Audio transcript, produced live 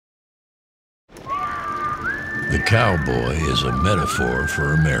The cowboy is a metaphor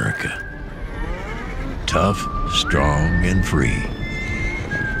for America. Tough, strong, and free.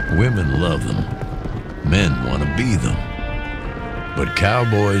 Women love them. Men want to be them. But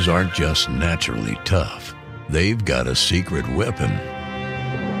cowboys aren't just naturally tough. They've got a secret weapon.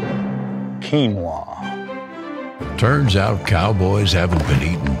 Quinoa. Turns out cowboys haven't been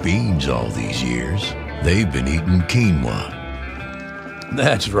eating beans all these years. They've been eating quinoa.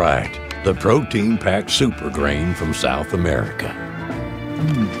 That's right, the protein-packed super grain from South America.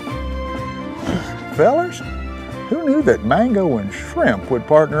 Fellers, who knew that mango and shrimp would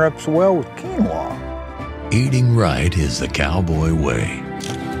partner up so well with quinoa? Eating right is the cowboy way.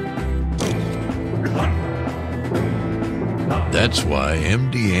 That's why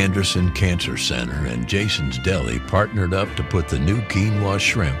MD Anderson Cancer Center and Jason's Deli partnered up to put the new quinoa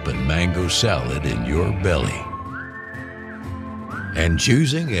shrimp and mango salad in your belly. And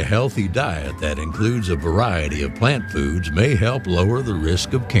choosing a healthy diet that includes a variety of plant foods may help lower the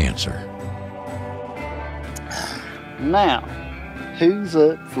risk of cancer. Now, who's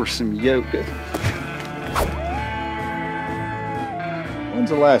up for some yoga? When's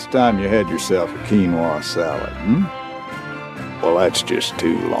the last time you had yourself a quinoa salad, Well, that's just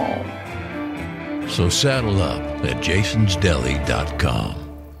too long. So saddle up at jasonsdeli.com.